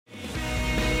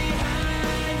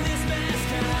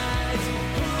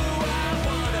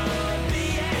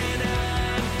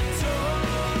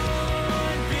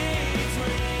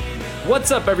What's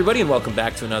up, everybody, and welcome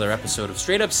back to another episode of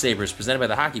Straight Up Sabres, presented by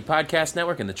the Hockey Podcast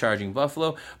Network and the Charging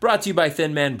Buffalo, brought to you by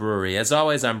Thin Man Brewery. As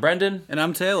always, I'm Brendan. And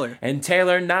I'm Taylor. And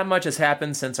Taylor, not much has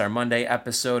happened since our Monday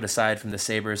episode, aside from the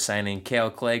Sabres signing Cale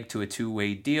Clegg to a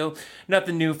two-way deal.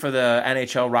 Nothing new for the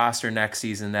NHL roster next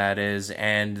season, that is,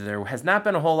 and there has not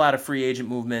been a whole lot of free agent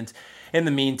movement. In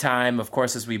the meantime, of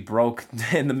course, as we broke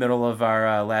in the middle of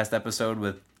our last episode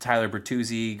with Tyler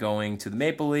Bertuzzi going to the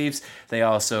Maple Leafs, they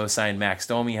also signed Max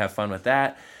Domi. Have fun with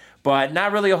that. But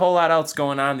not really a whole lot else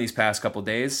going on these past couple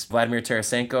days. Vladimir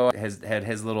Tarasenko has had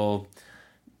his little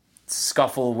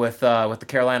scuffle with the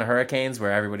Carolina Hurricanes,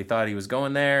 where everybody thought he was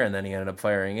going there, and then he ended up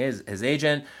firing his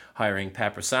agent, hiring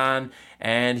Pat Brisson,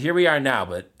 and here we are now.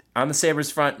 But on the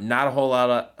Sabres front, not a whole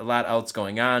lot else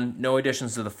going on. No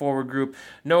additions to the forward group,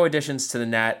 no additions to the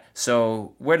net.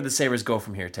 So where do the Sabres go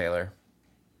from here, Taylor?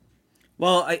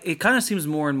 Well, it kind of seems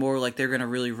more and more like they're going to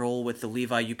really roll with the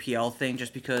Levi UPL thing,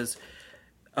 just because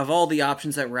of all the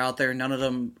options that were out there. None of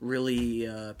them really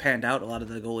panned out. A lot of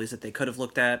the goalies that they could have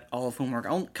looked at, all of whom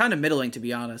are kind of middling, to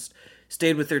be honest,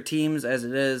 stayed with their teams as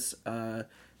it is.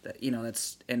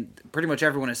 That's, and pretty much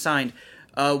everyone is signed.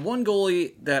 One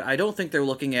goalie that I don't think they're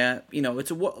looking at,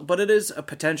 but it is a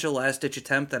potential last-ditch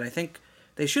attempt that I think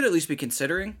they should at least be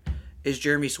considering, is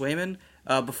Jeremy Swayman.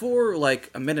 Before,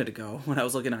 like a minute ago, when I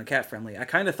was looking on Cat Friendly, I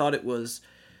kind of thought it was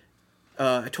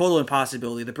a total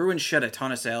impossibility. The Bruins shed a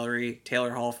ton of salary. Taylor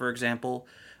Hall, for example,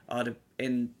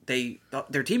 and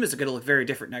their team is going to look very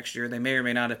different next year. They may or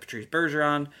may not have Patrice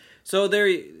Bergeron, so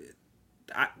they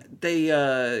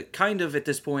kind of at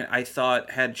this point I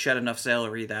thought had shed enough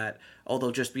salary that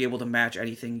they'll just be able to match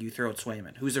anything you throw at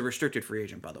Swayman, who's a restricted free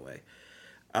agent, by the way.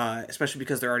 Especially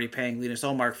because they're already paying Linus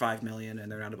Ullmark $5 million,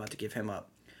 and they're not about to give him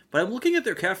up. But I'm looking at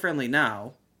their Cap Friendly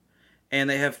now, and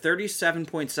they have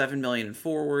 $37.7 million in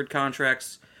forward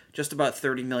contracts, just about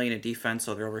 $30 million in defense,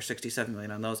 so they're over $67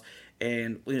 million on those.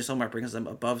 And Linus Ullmark brings them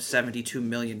above $72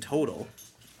 million total.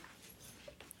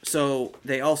 So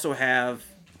they also have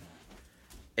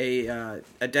a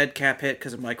dead cap hit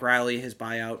because of Mike Riley, his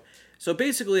buyout. So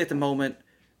basically, at the moment,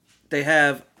 they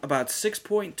have about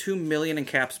 $6.2 million in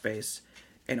cap space,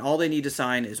 and all they need to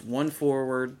sign is one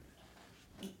forward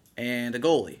and a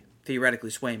goalie,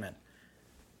 theoretically Swayman.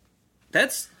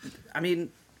 That's,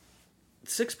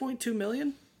 $6.2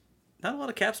 million? Not a lot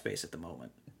of cap space at the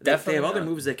moment. They have other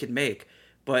moves they could make,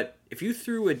 but if you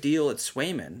threw a deal at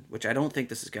Swayman, which I don't think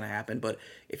this is going to happen, but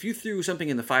if you threw something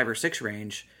in the 5 or 6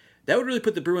 range, that would really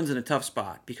put the Bruins in a tough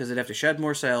spot, because they'd have to shed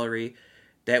more salary.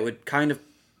 That would kind of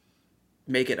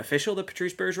make it official that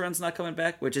Patrice Bergeron's not coming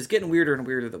back, which is getting weirder and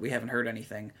weirder that we haven't heard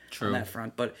anything on that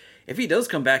front. But if he does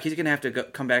come back, he's going to have to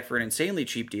come back for an insanely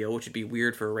cheap deal, which would be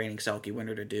weird for a reigning Selke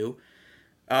winner to do.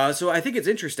 So I think it's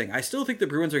interesting. I still think the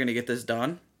Bruins are going to get this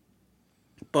done,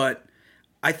 but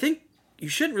I think you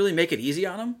shouldn't really make it easy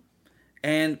on them.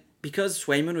 And because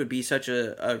Swayman would be such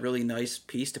a really nice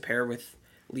piece to pair with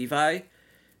Levi,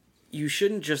 you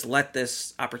shouldn't just let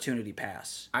this opportunity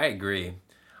pass. I agree.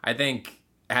 I think,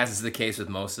 as is the case with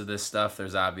most of this stuff,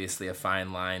 there's obviously a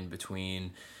fine line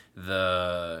between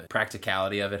the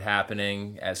practicality of it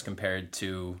happening as compared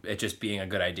to it just being a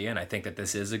good idea. And I think that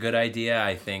this is a good idea.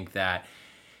 I think that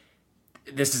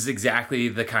this is exactly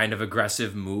the kind of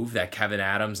aggressive move that Kevin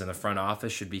Adams and the front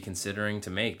office should be considering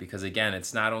to make. Because, again,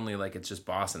 it's not only like it's just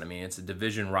Boston. I mean, it's a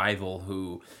division rival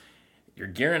who you're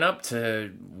gearing up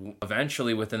to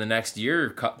eventually, within the next year,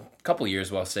 couple years,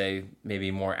 we'll say,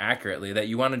 maybe more accurately, that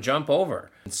you want to jump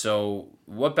over. And so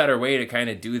what better way to kind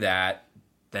of do that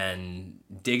than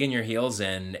digging your heels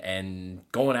in and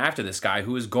going after this guy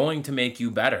who is going to make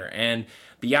you better? And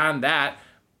beyond that,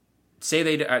 say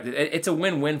it's a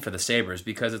win-win for the Sabres,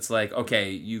 because it's like, okay,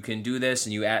 you can do this,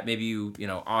 and you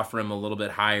offer him a little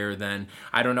bit higher than,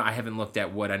 I don't know, I haven't looked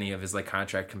at what any of his like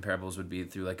contract comparables would be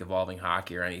through like Evolving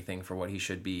Hockey or anything for what he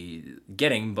should be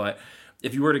getting. But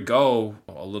if you were to go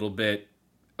a little bit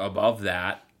above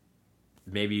that,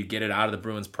 maybe you get it out of the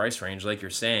Bruins price range, like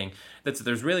you're saying,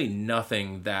 there's really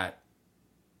nothing that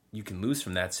you can lose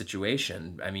from that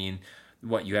situation. I mean,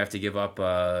 what, you have to give up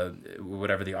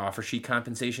whatever the offer sheet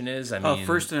compensation is? I mean,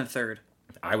 first and a third.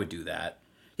 I would do that.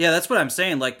 Yeah, that's what I'm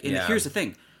saying. Like, and here's the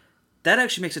thing. That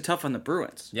actually makes it tough on the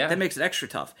Bruins. Yeah. That makes it extra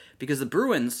tough, because the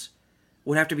Bruins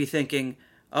would have to be thinking,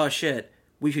 oh, shit,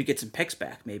 we could get some picks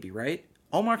back maybe, right?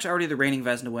 Allmark's already the reigning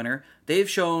Vezina winner. They've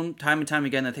shown time and time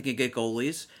again that they can get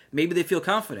goalies. Maybe they feel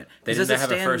confident. They didn't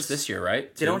have a first this year,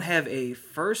 right? They don't have a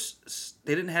first.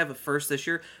 They didn't have a first this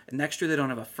year. And next year they don't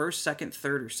have a first, second,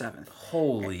 third, or seventh.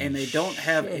 And they don't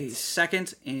have a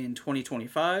second in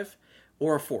 2025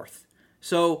 or a fourth.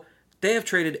 So They have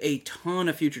traded a ton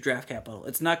of future draft capital.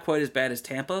 It's not quite as bad as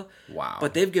Tampa. Wow.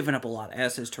 But they've given up a lot,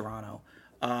 as has Toronto.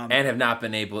 And have not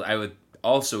been able... I would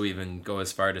also even go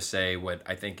as far to say what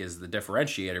I think is the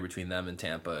differentiator between them and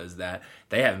Tampa is that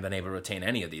they haven't been able to retain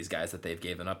any of these guys that they've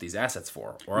given up these assets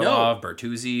for. Orlov,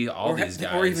 Bertuzzi, all these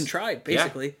guys. Or even tried,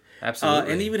 basically. Yeah,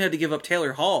 absolutely. And even had to give up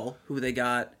Taylor Hall, who they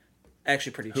got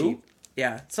actually pretty cheap.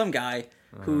 Yeah, some guy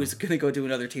who's going to go to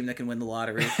another team that can win the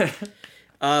lottery.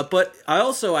 But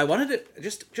I wanted to,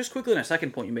 just quickly on a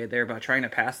second point you made there about trying to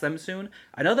pass them soon.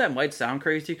 I know that might sound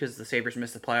crazy because the Sabres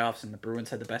missed the playoffs and the Bruins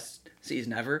had the best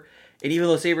season ever. And even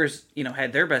though the Sabres,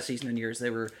 had their best season in years,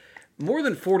 they were more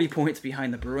than 40 points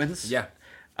behind the Bruins. Yeah.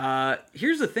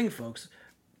 Here's the thing, folks.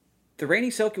 The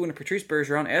reigning Selke winner, Patrice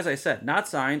Bergeron, as I said, not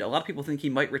signed. A lot of people think he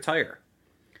might retire.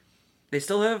 They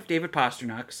still have David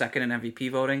Pastrnak, second in MVP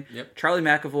voting. Yep. Charlie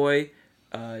McAvoy,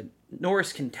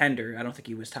 Norris contender. I don't think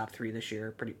he was top 3 this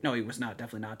year. No, he was not.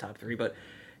 Definitely not top 3, but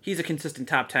he's a consistent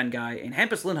top 10 guy. And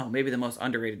Hampus Lindholm, maybe the most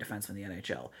underrated defenseman in the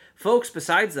NHL. Folks,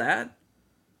 besides that,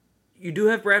 you do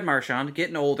have Brad Marchand,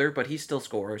 getting older, but he still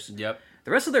scores. Yep. The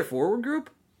rest of their forward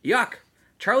group, yuck.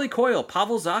 Charlie Coyle,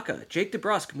 Pavel Zacha, Jake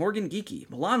DeBrusk, Morgan Geekie,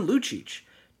 Milan Lucic,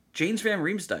 James Van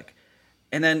Riemsdyk.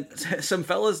 And then some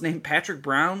fellas named Patrick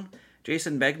Brown,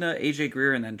 Jason Megna, AJ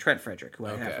Greer, and then Trent Frederick, who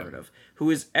I have heard of, who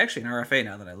is actually an RFA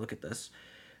now that I look at this.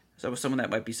 So someone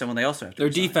that might be someone they also have to Their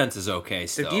resign. defense is okay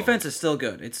still. Their defense is still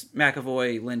good. It's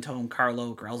McAvoy, Lindholm,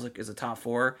 Carlo, Grzelcyk is a top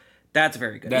 4. That's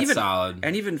very good. That's solid.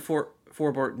 And even for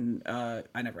Borton,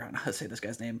 I never know how to say this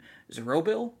guy's name.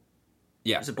 Zarobil?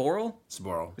 Yeah. Zaboral?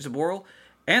 Zaboral.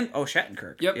 And,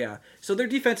 Shattenkirk. Yep. Yeah. So their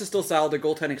defense is still solid. Their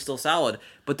goaltending is still solid.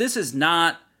 But this is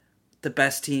not the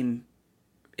best team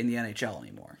in the NHL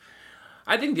anymore.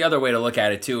 I think the other way to look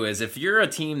at it, too, is if you're a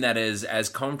team that is as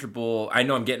comfortable... I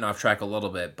know I'm getting off track a little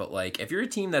bit, but if you're a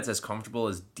team that's as comfortable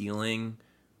as dealing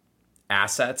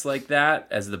assets like that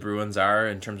as the Bruins are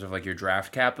in terms of, your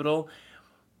draft capital...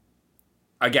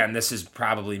 Again, this is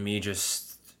probably me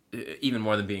just, even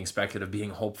more than being speculative,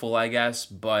 being hopeful, I guess.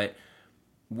 But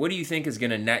what do you think is going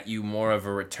to net you more of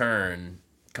a return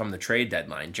come the trade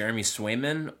deadline? Jeremy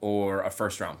Swayman or a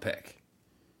first-round pick?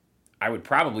 I would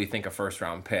probably think a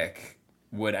first-round pick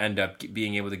would end up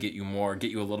being able to get you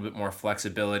a little bit more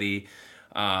flexibility.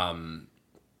 And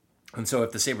so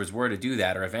if the Sabres were to do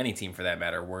that, or if any team for that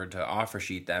matter were to offer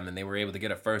sheet them and they were able to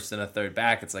get a first and a third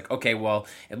back, it's okay, well,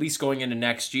 at least going into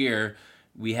next year,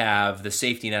 we have the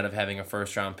safety net of having a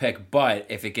first-round pick. But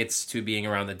if it gets to being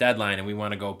around the deadline and we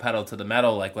want to go pedal to the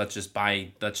metal, let's just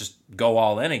go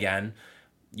all in again,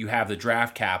 you have the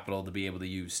draft capital to be able to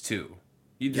use too.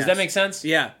 Does that make sense?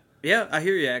 Yeah. Yeah, I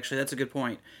hear you, actually. That's a good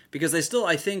point. Because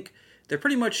I think they're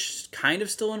pretty much kind of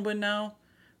still in win now,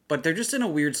 but they're just in a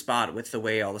weird spot with the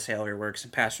way all the salary works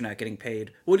and Pastrnak getting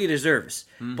paid what he deserves.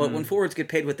 Mm-hmm. But when forwards get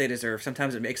paid what they deserve,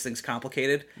 sometimes it makes things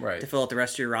complicated to fill out the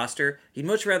rest of your roster. You'd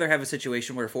much rather have a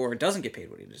situation where a forward doesn't get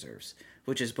paid what he deserves,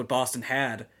 which is what Boston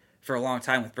had for a long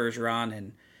time with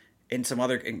Bergeron and some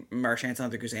other Marchand, some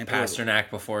other example. Pastrnak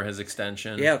before his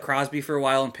extension. Yeah, Crosby for a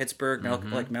while in Pittsburgh,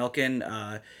 Malkin.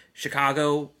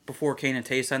 Chicago before Kane and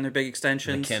Tay signed their big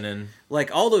extensions. McKinnon.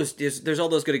 All those, there's all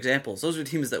those good examples. Those are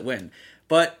teams that win.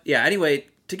 But, yeah, anyway,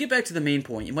 to get back to the main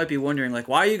point, you might be wondering,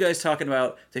 why are you guys talking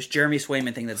about this Jeremy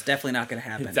Swayman thing that's definitely not going to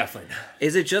happen? Definitely not.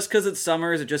 Is it just because it's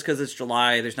summer? Is it just because it's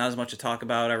July? There's not as much to talk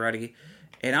about already?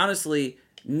 And honestly,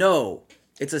 no.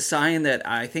 It's a sign that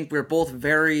I think we're both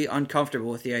very uncomfortable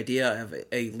with the idea of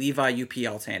a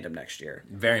Levi-UPL tandem next year.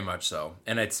 Very much so.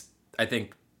 And it's, I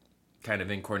think, kind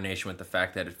of in coordination with the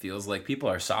fact that it feels like people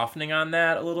are softening on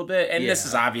that a little bit. And this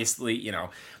is obviously,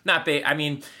 not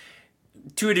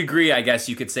to a degree, I guess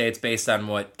you could say it's based on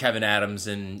what Kevin Adams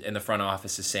in the front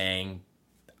office is saying.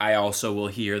 I also will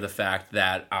hear the fact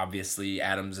that obviously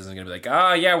Adams isn't going to be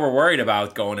we're worried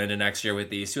about going into next year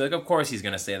with these two. Of course he's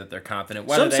going to say that they're confident,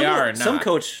 whether they are or not. Some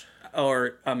coach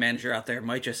or a manager out there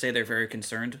might just say they're very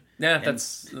concerned. Yeah,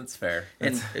 that's fair.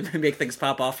 And make things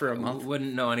pop off for a month.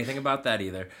 Wouldn't know anything about that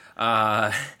either.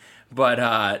 No.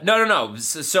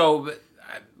 So,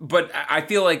 but I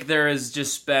feel like there has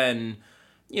just been,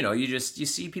 you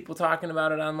see people talking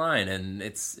about it online, and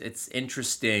it's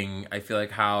interesting. I feel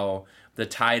like how the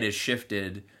tide has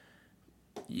shifted.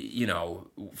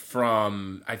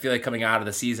 From, I feel like coming out of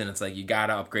the season, it's you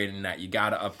gotta upgrade in net, you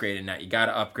gotta upgrade in net, you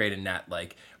gotta upgrade in net.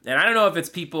 And I don't know if it's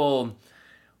people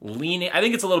leaning, I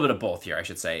think it's a little bit of both here, I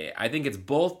should say. I think it's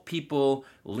both people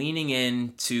leaning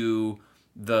into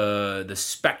the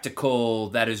spectacle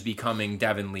that is becoming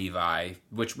Devin Levi,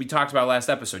 which we talked about last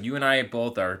episode. You and I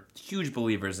both are huge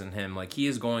believers in him. He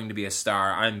is going to be a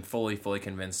star. I'm fully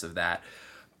convinced of that.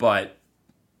 But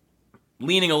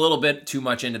leaning a little bit too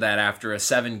much into that after a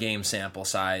 7-game sample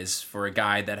size for a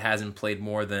guy that hasn't played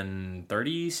more than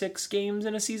 36 games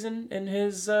in a season in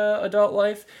his adult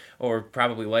life, or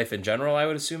probably life in general, I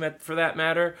would assume, for that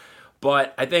matter.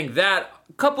 But I think that,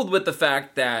 coupled with the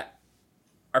fact that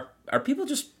are people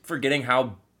just forgetting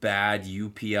how bad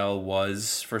UPL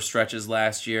was for stretches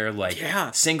last year? Like,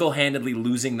 single-handedly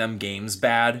losing them games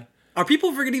bad. Are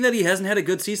people forgetting that he hasn't had a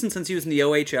good season since he was in the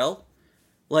OHL?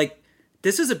 Like,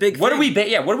 this is a big thing. What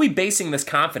are we basing this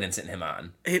confidence in him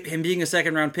on? Him being a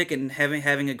second-round pick and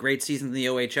having a great season in the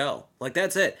OHL. Like,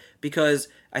 that's it. Because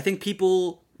I think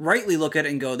people rightly look at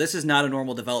it and go, this is not a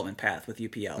normal development path with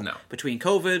UPL. No. Between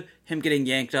COVID, him getting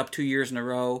yanked up 2 years in a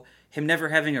row, him never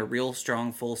having a real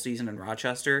strong full season in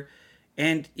Rochester.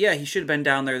 And, yeah, he should have been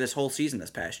down there this whole season this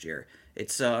past year.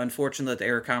 It's unfortunate that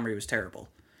Eric Comrie was terrible.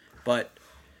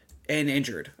 And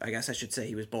injured, I guess I should say.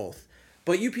 He was both.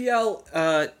 But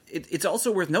UPL, it's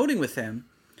also worth noting with him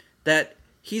that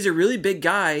he's a really big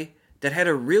guy that had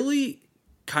a really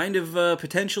kind of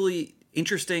potentially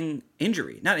interesting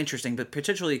injury. Not interesting, but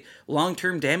potentially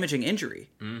long-term damaging injury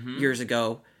years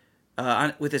ago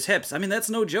with his hips. I mean, that's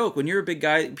no joke. When you're a big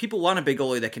guy, people want a big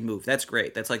goalie that can move. That's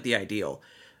great. That's like the ideal.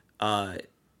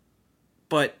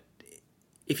 But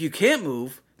if you can't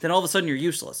move, then all of a sudden you're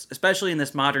useless, especially in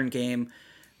this modern game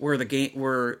where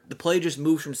the play just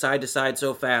moves from side to side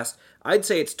so fast. I'd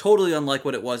say it's totally unlike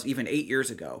what it was even 8 years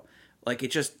ago. Like,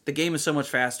 the game is so much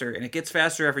faster, and it gets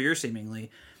faster every year seemingly.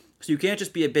 So you can't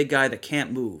just be a big guy that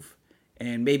can't move,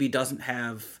 and maybe doesn't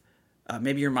have,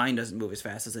 maybe your mind doesn't move as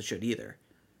fast as it should either.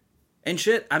 And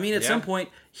shit, I mean, at some point,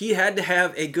 he had to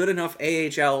have a good enough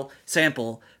AHL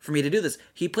sample for me to do this.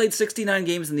 He played 69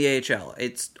 games in the AHL.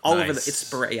 It's all over it's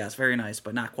very nice,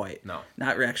 but not quite. No.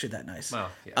 Not actually that nice.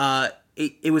 Well, yeah.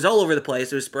 It was all over the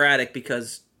place. It was sporadic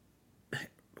because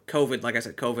COVID, like I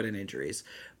said, COVID and injuries.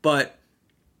 But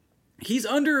he's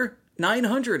under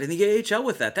 900 in the AHL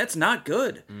with that. That's not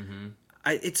good. Mm-hmm.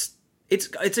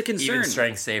 It's a concern. Even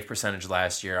strength save percentage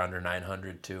last year under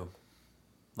 900 too.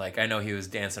 Like, I know he was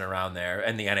dancing around there.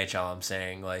 In the NHL, I'm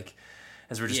saying, like,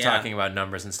 as we're just talking about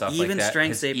numbers and stuff like that.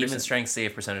 Even strength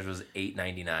save percentage was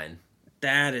 .899.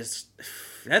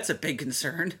 That's a big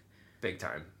concern. Big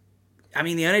time. I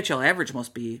mean, the NHL average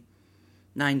must be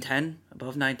 910,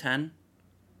 above 910.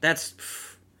 That's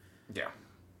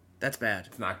bad.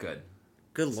 It's not good.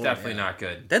 Good Lord. It's definitely not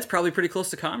good. That's probably pretty close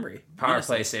to Comrie. Power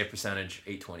play save percentage,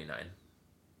 .829.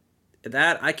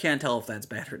 That, I can't tell if that's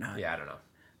bad or not. Yeah, I don't know.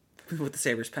 With the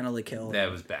Sabres penalty kill. That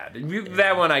was bad.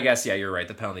 That one, I guess, you're right.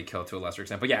 The penalty kill to a lesser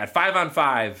extent. But yeah, at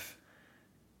 5-on-5,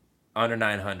 under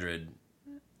 900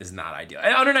 is not ideal.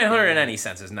 Under 900 in any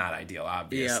sense is not ideal,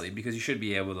 obviously, because you should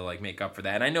be able to, like, make up for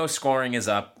that. And I know scoring is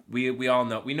up. We all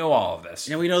know. We know all of this.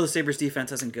 And we know the Sabres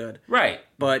defense isn't good. Right.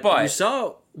 But you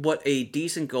saw what a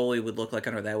decent goalie would look like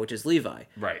under that, which is Levi.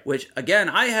 Right. Which, again,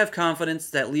 I have confidence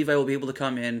that Levi will be able to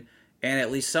come in and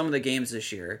at least some of the games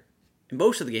this year, in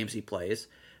most of the games he plays,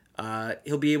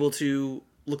 he'll be able to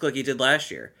look like he did last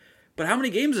year. But how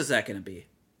many games is that going to be?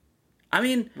 I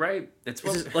mean, right. It's a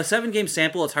 7-game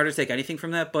sample. It's hard to take anything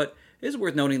from that, but it is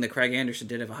worth noting that Craig Anderson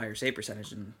did have a higher save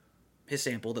percentage in his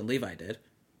sample than Levi did.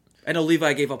 I know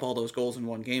Levi gave up all those goals in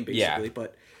one game, basically,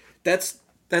 but that's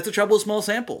the trouble with small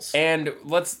samples. And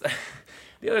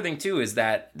the other thing too is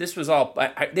that this was all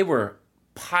they were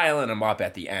piling him up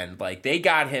at the end. Like, they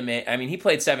got him in. I mean, he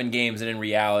played 7 games, and in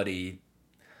reality,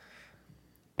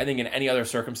 I think in any other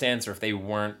circumstance, or if they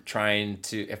weren't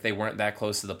that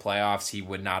close to the playoffs, he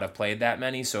would not have played that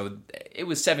many. So it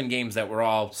was 7 games that were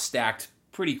all stacked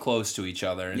pretty close to each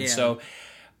other. And so,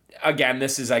 again,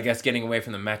 this is, I guess, getting away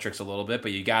from the metrics a little bit,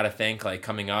 but you got to think, like,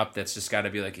 coming up, that's just got to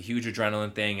be like a huge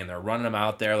adrenaline thing, and they're running him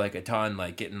out there like a ton,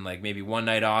 like getting like maybe one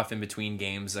night off in between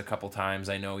games a couple times.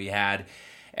 I know he had.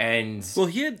 And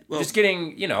he had just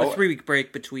getting, a 3-week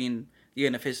break between the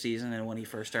end of his season and when he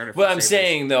first started. Well, I'm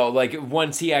saying, though, like,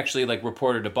 once he actually, like,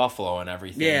 reported to Buffalo and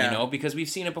everything, because we've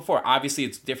seen it before. Obviously,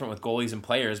 it's different with goalies and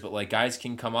players, but, like, guys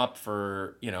can come up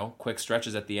for, quick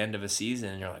stretches at the end of a season,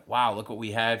 and you're like, wow, look what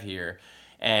we have here.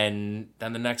 And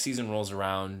then the next season rolls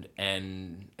around,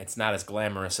 and it's not as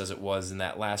glamorous as it was in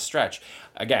that last stretch.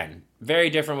 Again, very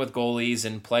different with goalies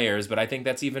and players, but I think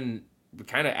that's even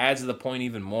kind of adds to the point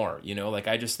even more. Like,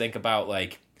 I just think about,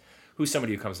 like, who's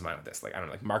somebody who comes to mind with this? Like, I don't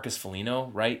know, like Marcus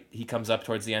Foligno, right? He comes up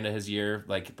towards the end of his year,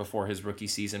 like before his rookie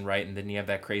season, right? And then you have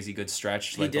that crazy good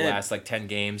stretch, like the last like 10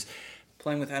 games.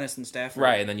 Playing with Ennis and Stafford.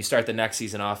 Right, and then you start the next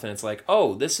season off and it's like,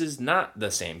 oh, this is not the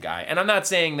same guy. And I'm not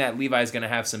saying that Levi's going to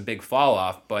have some big fall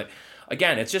off, but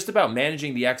again, it's just about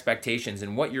managing the expectations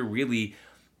and what you're really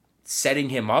setting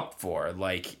him up for.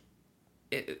 Like,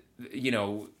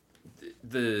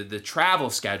 the travel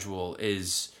schedule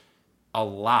is a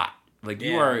lot. Like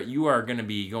you are going to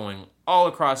be going all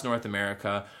across North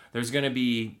America. There's going to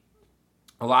be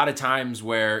a lot of times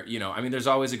where, there's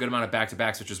always a good amount of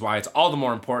back-to-backs, which is why it's all the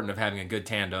more important of having a good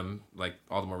tandem, like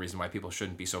all the more reason why people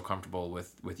shouldn't be so comfortable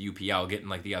with UPL getting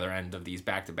like the other end of these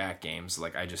back-to-back games.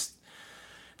 Like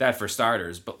that for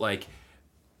starters. But like,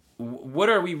 what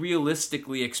are we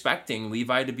realistically expecting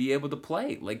Levi to be able to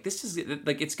play? Like this is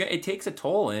like, it takes a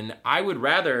toll. And I would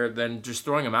rather than just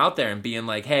throwing him out there and being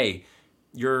like, hey,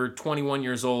 you're 21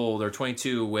 years old or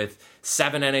 22 with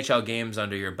 7 NHL games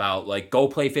under your belt. Like, go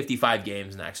play 55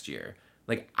 games next year.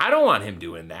 Like, I don't want him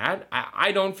doing that.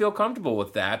 I don't feel comfortable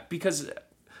with that because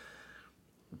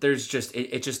there's just,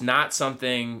 it's just not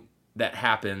something that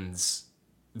happens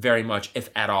very much, if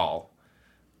at all.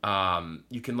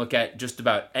 You can look at just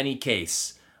about any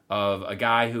case of a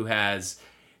guy who has,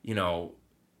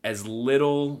 as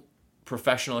little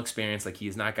professional experience, like he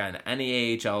has not gotten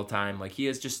any AHL time, like he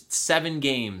has just 7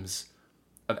 games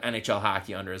of NHL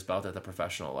hockey under his belt at the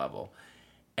professional level,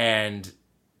 and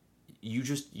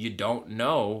you don't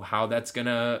know how that's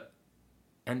gonna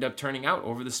end up turning out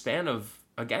over the span of,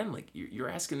 again, like you're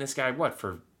asking this guy what,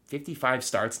 for 55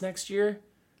 starts next year?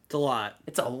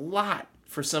 It's a lot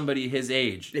for somebody his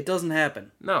age. It doesn't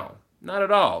happen. No, not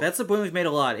at all. That's the point we've made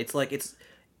a lot. It's like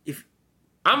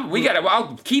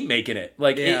I'll keep making it.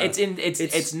 Like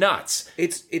it's nuts.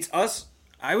 It's us.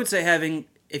 I would say having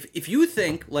if you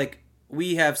think like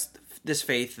we have this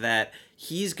faith that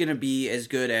he's going to be as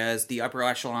good as the upper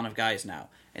echelon of guys now,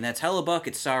 and that's Hellebuck,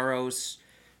 it's Saros,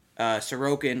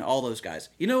 Sorokin, all those guys.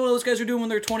 You know what those guys are doing when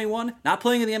they're 21? Not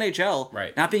playing in the NHL,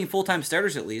 right? Not being full-time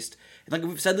starters at least. And like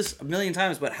we've said this a million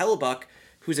times, but Hellebuck,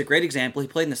 who's a great example, he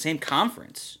played in the same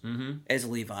conference as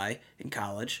Levi in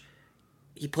college.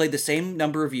 He played the same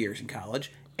number of years in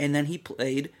college, and then he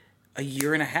played a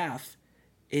year and a half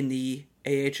in the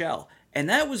AHL. And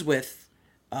that was with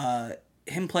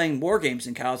him playing more games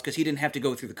in college because he didn't have to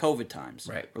go through the COVID times.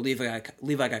 Right. Or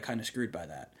Levi got kind of screwed by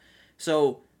that.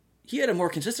 So he had a more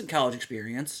consistent college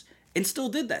experience and still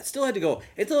did that. Still had to go.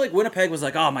 It's not like Winnipeg was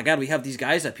like, oh my God, we have these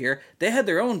guys up here. They had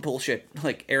their own bullshit,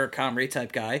 like Eric Comrie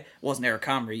type guy. It wasn't Eric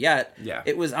Comrie yet. Yeah.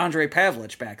 It was Andrei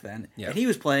Pavlich back then. Yeah. And he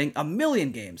was playing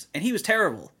 1,000,000 games. And he was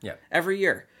terrible. Yeah. Every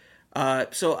year.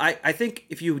 So I think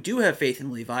if you do have faith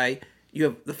in Levi, you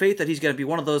have the faith that he's going to be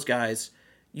one of those guys.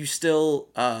 You still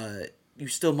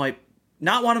might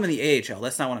not want him in the AHL.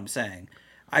 That's not what I'm saying.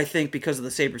 I think because of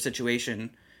the Sabres situation,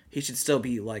 he should still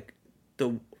be like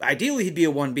ideally he'd be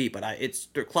a 1B, but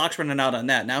the clock's running out on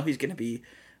that. Now he's going to be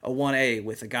a 1A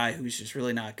with a guy who's just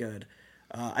really not good.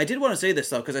 I did want to say this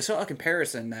though, because I saw a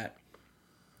comparison that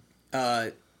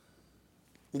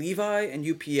Levi and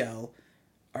UPL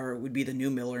would be the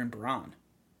new Miller and Barron.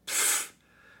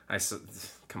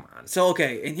 Come on. So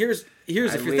okay, and here's if you're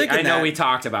thinking I know we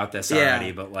talked about this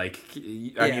already, but like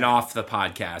I mean, off the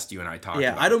podcast, you and I talked.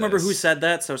 Yeah, about I don't remember this. who said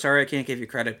that, so sorry I can't give you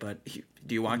credit. But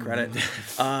do you want credit?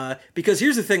 Because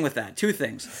here's the thing with that: 2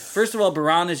 things. First of all,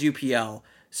 Barron is UPL,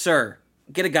 sir.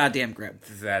 Get a goddamn grip.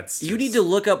 You need to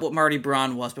look up what Marty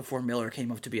Barron was before Miller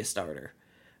came up to be a starter.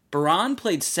 Barron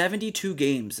played 72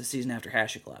 games the season after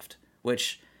Hasek left,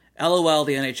 which. LOL,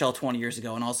 the NHL 20 years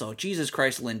ago, and also, Jesus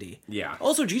Christ, Lindy. Yeah.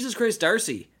 Also, Jesus Christ,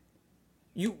 Darcy.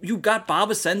 You got Bob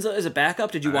Asenza as a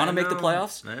backup. Did you want to make the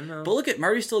playoffs? I know. But look at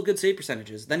Marty's still good save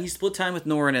percentages. Then he split time with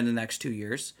Norin in the next 2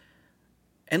 years.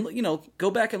 And, go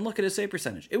back and look at his save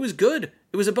percentage. It was good.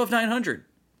 It was above 900.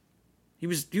 He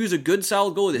was a good,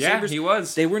 solid goalie. He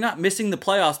was. They were not missing the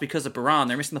playoffs because of Barron.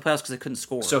 They're missing the playoffs because they couldn't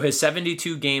score. So his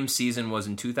 72-game season was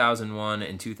in 2001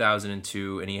 and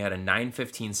 2002, and he had a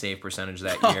 .915 save percentage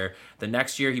that year. The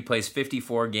next year, he plays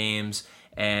 54 games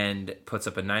and puts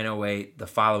up a .908. The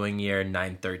following year,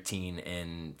 .913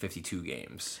 in 52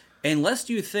 games. Unless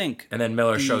you think... And then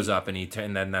Miller shows up, and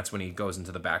then that's when he goes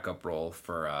into the backup role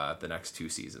for the next 2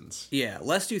 seasons. Yeah,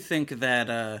 lest you think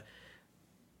that...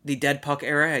 the dead puck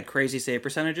era had crazy save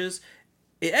percentages.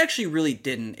 It actually really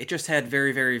didn't. It just had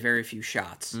very, very, very few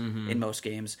shots in most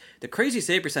games. The crazy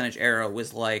save percentage era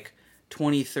was like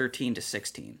 2013 to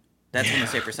 16. That's when the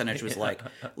save percentage was like.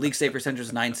 League save percentage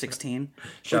was .916.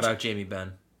 Shout out Jamie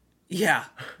Benn. Yeah.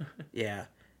 Yeah.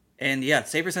 And yeah,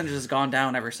 save percentage has gone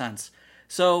down ever since.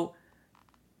 So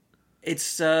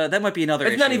it's that might be another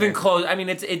issue. It's not even close. I mean,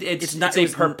 it's a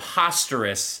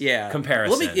preposterous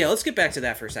comparison. Let's get back to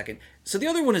that for a second. So the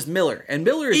other one is Miller, and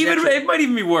Miller is it might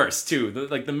even be worse too,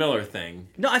 the Miller thing.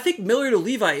 No, I think Miller to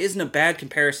Levi isn't a bad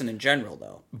comparison in general,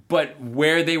 though. But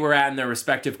where they were at in their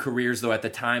respective careers, though, at the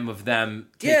time of them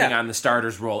taking on the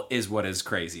starters role, is what is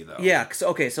crazy, though. Yeah.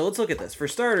 So let's look at this. For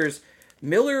starters,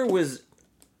 Miller was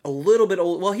a little bit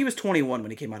old. Well, he was 21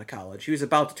 when he came out of college. He was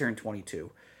about to turn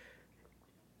 22.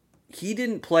 He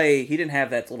didn't play. He didn't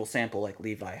have that little sample like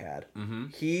Levi had.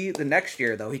 Mm-hmm. The next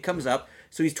year, though, he comes up.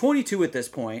 So he's 22 at this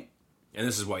point. And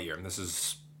this is what year? This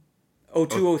is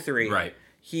 02-03. Right.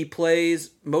 He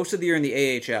plays most of the year in the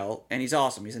AHL, and he's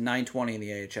awesome. He's a 920 in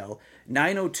the AHL,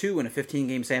 902 in a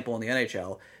 15-game sample in the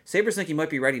NHL. Sabres think he might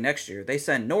be ready next year. They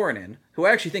send Norinen, who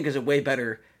I actually think is a way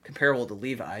better comparable to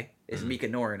Levi, is Mika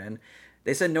Norinen.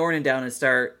 They send Norinen down and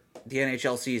start the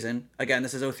NHL season. Again,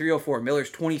 this is 03-04.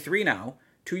 Miller's 23 now,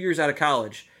 2 years out of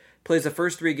college. Plays the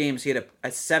first 3 games. He had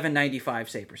a 795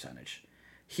 save percentage.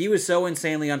 He was so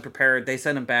insanely unprepared, they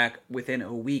sent him back within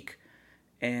a week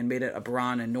and made it a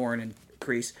Braun and Norinen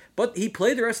crease. But he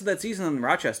played the rest of that season in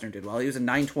Rochester and did well. He was a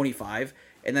 925.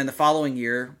 And then the following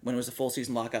year, when it was a full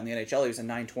season lockout in the NHL, he was a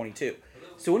 922.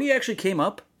 So when he actually came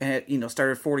up and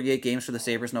started 48 games for the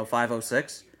Sabres in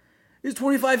 05-06, he's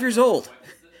 25 years old.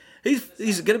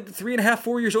 He's going to be 3.5,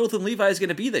 4 years older than Levi is going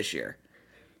to be this year.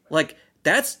 Like,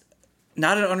 that's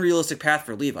not an unrealistic path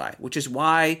for Levi, which is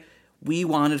why we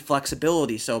wanted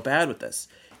flexibility so bad with this.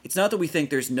 It's not that we think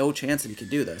there's no chance that he can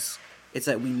do this. It's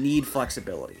that we need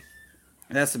flexibility.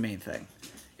 And that's the main thing.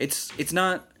 It's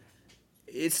not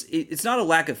a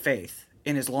lack of faith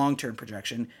in his long-term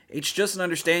projection. It's just an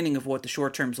understanding of what the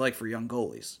short-term's like for young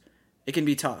goalies. It can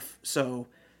be tough. So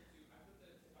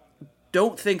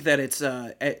don't think that it's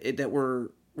that we're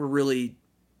really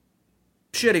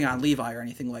shitting on Levi or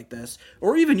anything like this,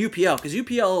 or even UPL, because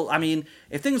UPL, I mean,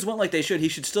 if things went like they should, he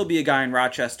should still be a guy in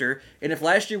Rochester, and if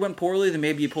last year went poorly, then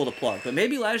maybe you pulled a plug, but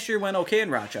maybe last year went okay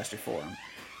in Rochester for him.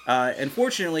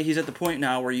 Unfortunately, he's at the point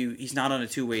now where he's not on a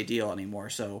two-way deal anymore,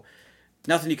 so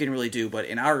nothing you can really do, but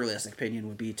in our realistic opinion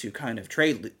would be to kind of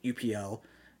trade UPL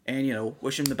and,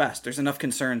 wish him the best. There's enough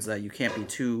concerns that you can't be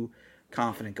too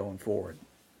confident going forward.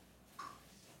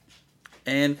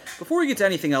 And before we get to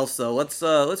anything else, though, let's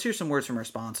hear some words from our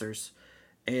sponsors.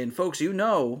 And folks, you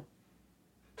know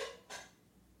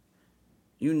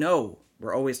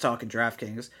we're always talking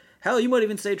DraftKings. Hell, you might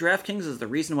even say DraftKings is the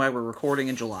reason why we're recording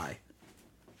in July.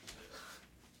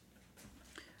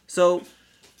 So,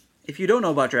 if you don't know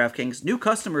about DraftKings, new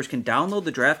customers can download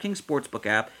the DraftKings Sportsbook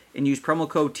app and use promo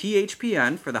code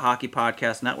THPN for the Hockey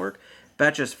Podcast Network.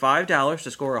 Bet just $5 to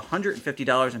score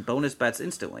 $150 in bonus bets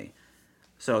instantly.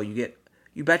 So you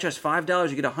bet just $5,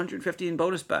 you get $150 in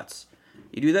bonus bets.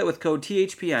 You do that with code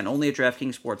THPN, only at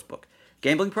DraftKings Sportsbook.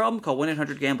 Gambling problem? Call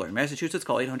 1-800-GAMBLER. In Massachusetts,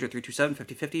 call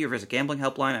 800-327-5050 or visit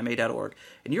gamblinghelpline.ma.org.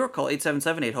 In New York, call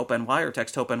 877-8-HOPE-NY or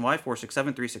text HOPE-NY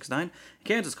 467-369. In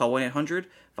Kansas, call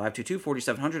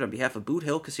 1-800-522-4700 on behalf of Boot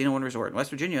Hill Casino and Resort. In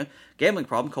West Virginia, gambling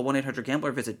problem? Call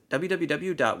 1-800-GAMBLER. Visit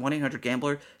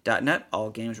www.1800gambler.net. All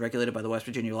games regulated by the West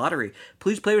Virginia Lottery.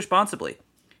 Please play responsibly.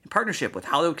 In partnership with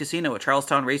Hollywood Casino at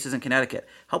Charlestown Races in Connecticut.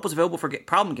 Help is available for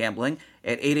problem gambling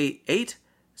at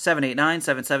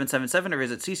 888-789-7777 or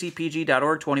visit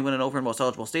ccpg.org. 21 and over in most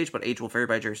eligible states, but age will vary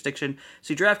by jurisdiction.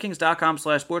 See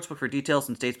DraftKings.com/sportsbook for details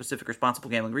and state-specific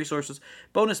responsible gambling resources.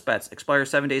 Bonus bets expire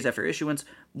 7 days after issuance.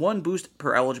 1 boost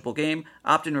per eligible game.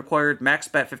 Opt-in required. Max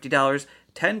bet $50.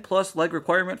 10-plus leg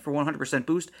requirement for 100%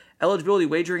 boost. Eligibility,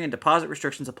 wagering, and deposit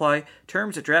restrictions apply.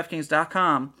 Terms at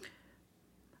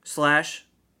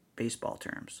DraftKings.com/baseball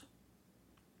terms.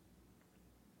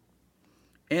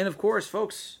 And of course,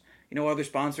 folks, other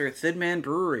sponsor, Thin Man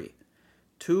Brewery.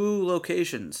 2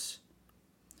 locations,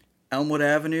 Elmwood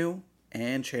Avenue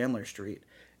and Chandler Street.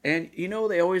 And,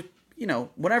 they always,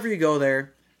 whenever you go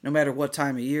there, no matter what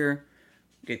time of year,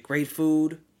 you get great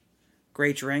food,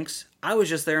 great drinks. I was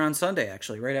just there on Sunday,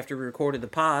 actually, right after we recorded the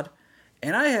pod,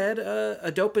 and I had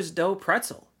a dope as dough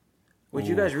pretzel, which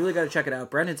you guys really got to check it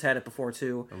out. Brendan's had it before,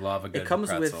 too. I love a good pretzel. It comes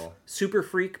pretzel. with Super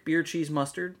Freak beer cheese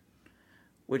mustard,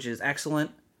 which is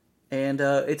excellent. And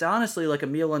it's honestly like a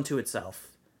meal unto itself.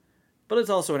 But it's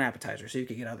also an appetizer, so you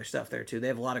can get other stuff there, too. They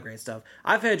have a lot of great stuff.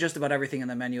 I've had just about everything on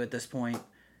the menu at this point,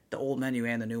 the old menu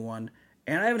and the new one.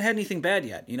 And I haven't had anything bad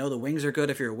yet. The wings are good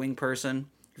if you're a wing person.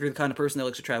 If you're the kind of person that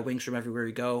likes to try wings from everywhere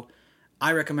you go,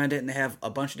 I recommend it. And they have a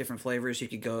bunch of different flavors. You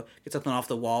could go get something off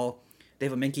the wall. They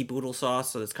have a Minky Boodle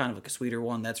sauce, so it's kind of like a sweeter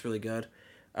one. That's really good.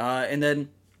 And then,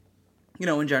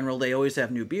 in general, they always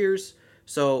have new beers.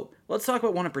 So let's talk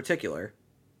about one in particular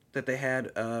that they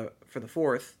had for the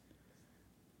 4th.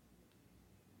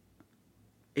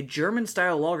 A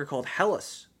German-style lager called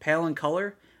Helles, pale in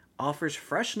color, offers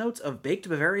fresh notes of baked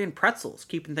Bavarian pretzels,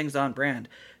 keeping things on brand.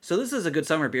 So this is a good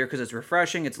summer beer because it's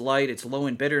refreshing, it's light, it's low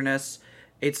in bitterness,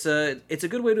 It's a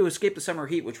good way to escape the summer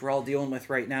heat, which we're all dealing with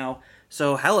right now.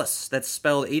 So Helles, that's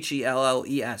spelled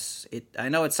Helles. I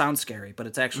know it sounds scary, but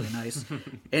it's actually nice, and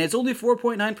it's only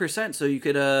 4.9%. So you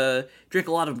could drink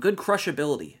a lot of good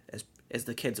crushability, as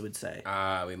the kids would say.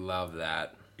 We love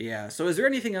that. Yeah. So is there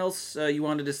anything else you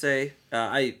wanted to say?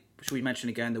 Should we mention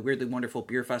again, the Weirdly Wonderful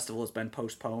Beer Festival has been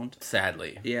postponed.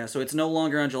 Sadly. Yeah, so it's no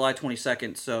longer on July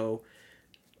 22nd. So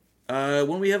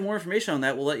when we have more information on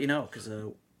that, we'll let you know, because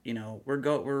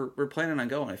we're planning on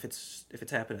going if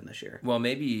it's happening this year. Well,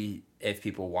 maybe if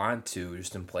people want to,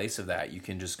 just in place of that, you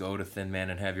can just go to Thin Man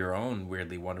and have your own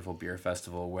Weirdly Wonderful Beer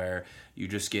Festival where you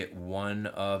just get one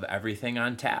of everything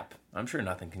on tap. I'm sure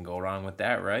nothing can go wrong with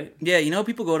that, right? Yeah,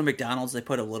 people go to McDonald's, they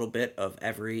put a little bit of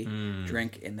every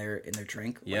drink in their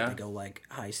drink. Yeah. They go like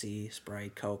High C,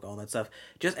 Sprite, Coke, all that stuff.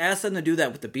 Just ask them to do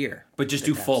that with the beer. But just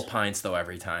do full pints though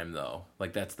every time though.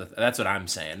 Like that's what I'm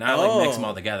saying. Not like mix them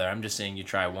all together. I'm just saying you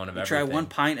try one of everything. Try one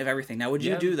pint of everything. Now, would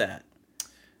you do that?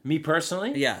 Me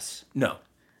personally? Yes. No.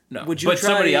 Would you but try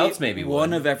somebody else maybe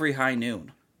one would. of every high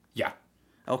noon? Yeah.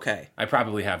 Okay. I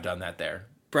probably have done that there.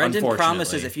 Brendan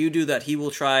promises if you do that, he will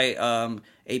try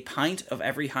a pint of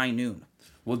every high noon.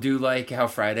 We'll do like how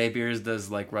Friday Beers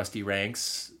does like Rusty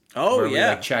Ranks. Oh, where yeah.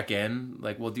 We like check in.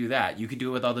 Like we'll do that. You could do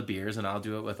it with all the beers and I'll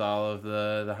do it with all of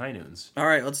the high noons. All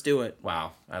right, let's do it.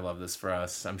 Wow. I love this for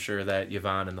us. I'm sure that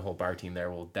Yvonne and the whole bar team there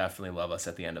will definitely love us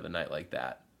at the end of the night like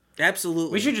that.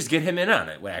 Absolutely. We should just get him in on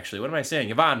it, actually. What am I saying?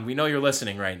 Yvonne, we know you're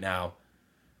listening right now.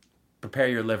 Prepare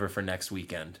your liver for next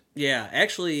weekend. Yeah,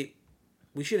 actually,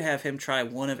 we should have him try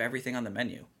one of everything on the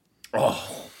menu.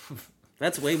 Oh.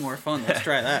 That's way more fun. Let's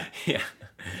try that. Yeah,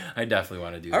 I definitely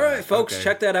want to do that. All right, folks,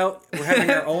 check that out. We're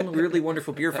having our own Weirdly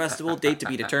Wonderful Beer Festival, date to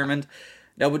be determined.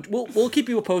 Now, we'll keep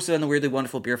you posted on the Weirdly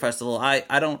Wonderful Beer Festival.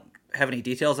 I don't have any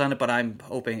details on it, but I'm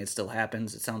hoping it still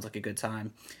happens. It sounds like a good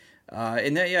time.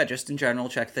 And then, yeah, just in general,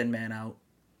 check Thin Man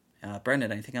out.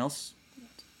 Brendan, anything else?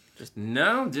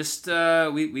 No,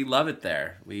 we love it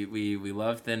there. We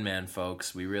love Thin Man,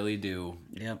 folks. We really do.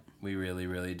 Yep. We really,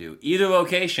 really do. Either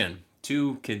location.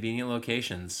 2 convenient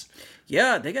locations.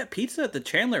 Yeah, they got pizza at the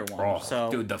Chandler one. Oh,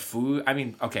 so dude, the food. I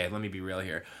mean, okay, let me be real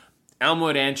here.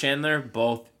 Elmwood and Chandler,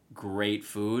 both great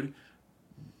food.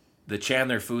 The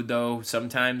Chandler food, though,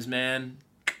 sometimes, man,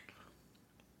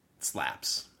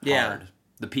 slaps. Yeah. Hard.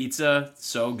 The pizza,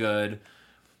 so good.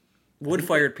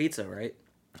 Wood-fired pizza, right?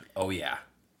 Oh, yeah.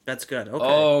 That's good. Okay.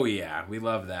 Oh, yeah. We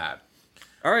love that.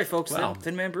 All right, folks. Well,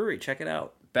 Thin Man Brewery. Check it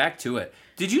out. Back to it.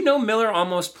 Did you know Miller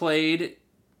almost played,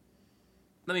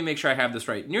 let me make sure I have this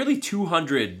right, nearly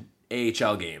 200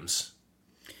 AHL games?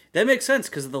 That makes sense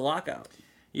because of the lockout.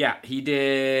 Yeah, he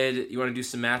did. You want to do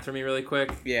some math for me really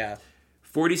quick? Yeah.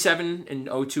 47 in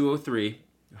 02-03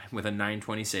 with a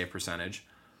 920 save percentage.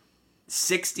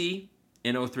 60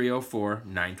 in 03-04,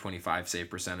 925 save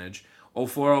percentage.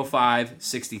 04-05,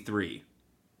 63.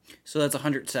 So that's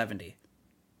 170.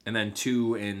 And then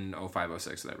 2 in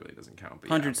 05-06, so that really doesn't count. But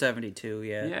 172,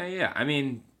 yeah. Yeah. I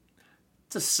mean,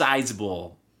 it's a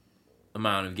sizable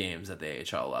amount of games at the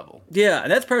AHL level. Yeah,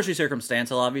 and that's partially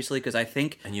circumstantial, obviously, because I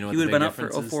think and you know he would have been up for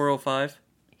 04-05.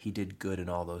 He did good in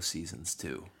all those seasons,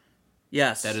 too.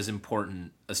 Yes. That is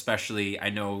important, especially, I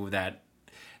know that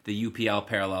the UPL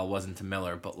parallel wasn't to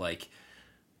Miller, but, like,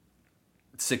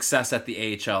 success at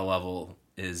the AHL level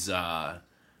is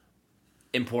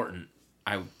important,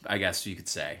 I guess you could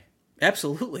say.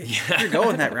 Absolutely. Yeah. If you're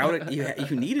going that route,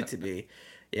 you need it to be.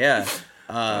 Yeah.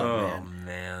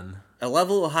 Man. A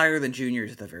level higher than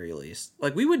juniors at the very least.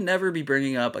 Like, we would never be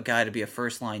bringing up a guy to be a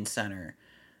first-line center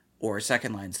or a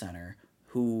second-line center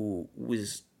who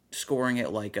was scoring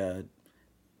at, like, a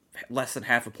less than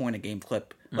half a point a game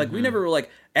clip. Like, we never were like,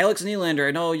 Alex Nylander,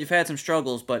 I know you've had some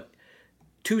struggles, but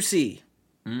 2C.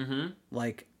 Mm-hmm.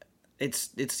 Like, it's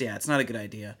not a good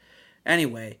idea.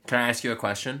 Anyway. Can I ask you a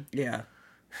question? Yeah.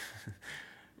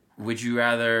 Would you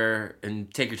rather,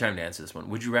 and take your time to answer this one,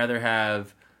 would you rather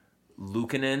have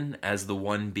Luukkonen as the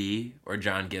 1B or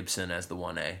John Gibson as the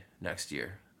 1A next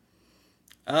year?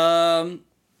 Wow.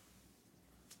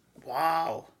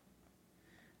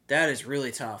 That is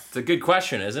really tough. It's a good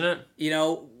question, isn't it? You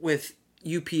know, with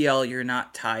UPL, you're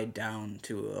not tied down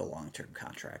to a long-term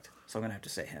contract. So I'm going to have to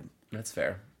say him. That's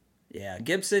fair. Yeah,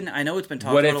 Gibson, I know it's been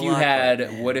talked about a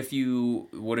lot. What if you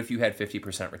had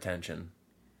 50% retention?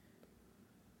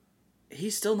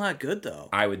 He's still not good, though.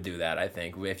 I would do that, I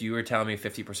think. If you were telling me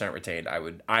 50% retained,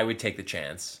 I would take the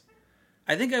chance.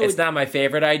 I think I would. It's not my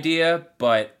favorite idea,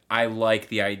 but I like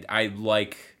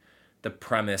the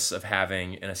premise of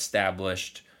having an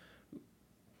established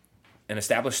an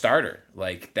established starter.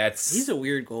 Like, he's a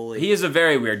weird goalie. He is a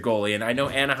very weird goalie, and I know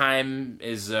Anaheim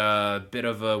is a bit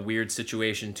of a weird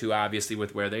situation too, obviously,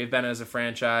 with where they've been as a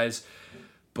franchise.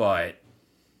 But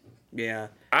yeah,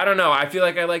 I don't know. I feel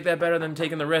like I like that better than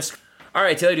taking the risk. All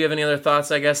right, Taylor, do you have any other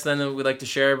thoughts, I guess, then that we'd like to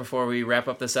share before we wrap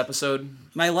up this episode?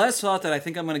 My last thought that I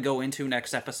think I'm going to go into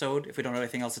next episode, if we don't have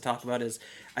anything else to talk about, is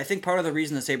I think part of the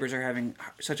reason the Sabres are having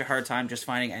such a hard time just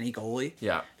finding any goalie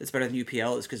that's better than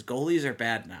UPL is because goalies are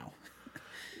bad now.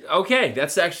 Okay,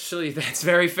 that's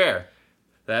very fair.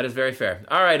 That is very fair.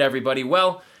 All right, everybody.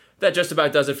 Well, that just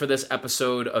about does it for this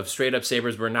episode of Straight Up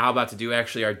Sabres. We're now about to do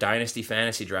actually our Dynasty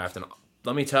Fantasy Draft, and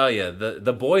let me tell you,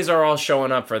 the boys are all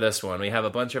showing up for this one. We have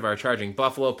a bunch of our Charging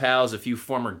Buffalo pals, a few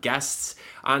former guests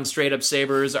on Straight Up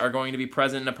Sabres are going to be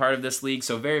present and a part of this league,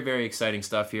 so very, very exciting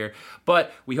stuff here.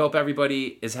 But we hope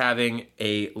everybody is having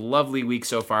a lovely week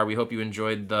so far. We hope you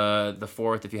enjoyed the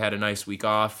 4th. If you had a nice week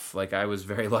off, like I was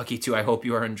very lucky to, I hope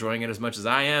you are enjoying it as much as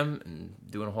I am and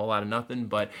doing a whole lot of nothing.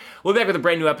 But we'll be back with a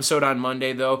brand new episode on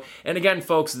Monday, though. And again,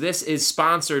 folks, this podcast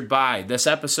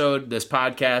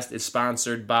is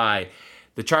sponsored by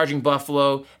the Charging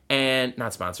Buffalo, and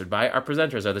not sponsored by, our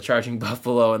presenters are the Charging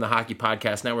Buffalo and the Hockey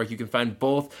Podcast Network. You can find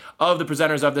both of the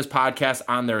presenters of this podcast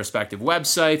on their respective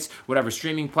websites. Whatever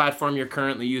streaming platform you're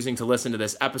currently using to listen to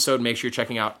this episode, make sure you're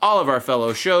checking out all of our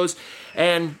fellow shows.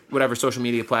 And whatever social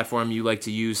media platform you like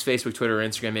to use, Facebook, Twitter, or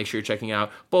Instagram, make sure you're checking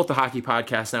out both the Hockey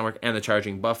Podcast Network and the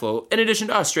Charging Buffalo. In addition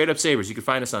to us, Straight Up Sabres. You can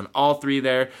find us on all three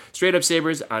there. Straight Up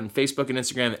Sabres on Facebook and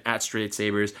Instagram, and at Straight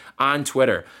Sabres on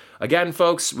Twitter. Again,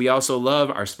 folks, we also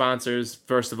love our sponsors.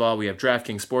 First of all, we have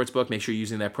DraftKings Sportsbook. Make sure you're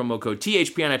using that promo code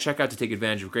THPN at checkout to take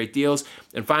advantage of great deals.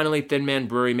 And finally, Thin Man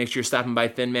Brewery. Make sure you're stopping by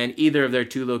Thin Man, either of their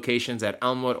 2 locations at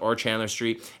Elmwood or Chandler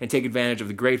Street, and take advantage of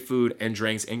the great food and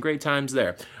drinks and great times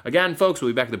there. Again, folks, we'll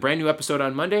be back with a brand new episode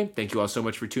on Monday. Thank you all so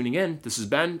much for tuning in. This has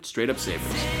been Straight Up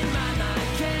Sabres.